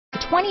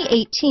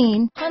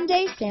2018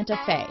 Hyundai Santa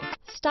Fe.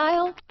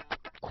 Style,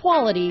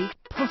 quality,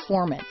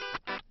 performance,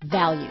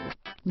 value.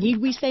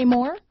 Need we say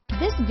more?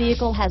 This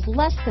vehicle has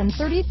less than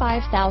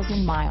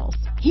 35,000 miles.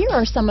 Here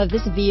are some of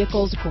this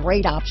vehicle's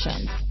great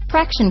options: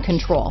 traction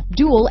control,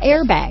 dual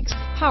airbags,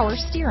 power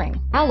steering,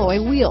 alloy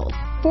wheels,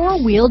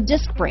 four-wheel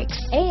disc brakes,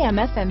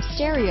 AM/FM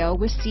stereo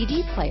with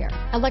CD player,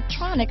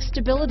 electronic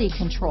stability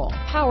control,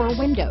 power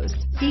windows,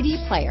 CD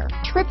player,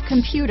 trip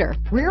computer,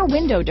 rear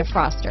window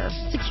defroster,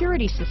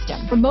 security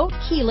system, remote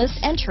keyless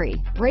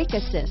entry, brake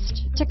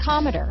assist,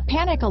 tachometer,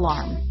 panic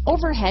alarm,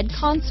 overhead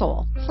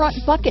console, front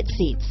bucket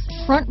seats,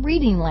 front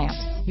reading lamps.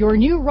 Your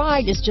new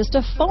ride is just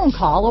a phone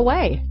call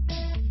away.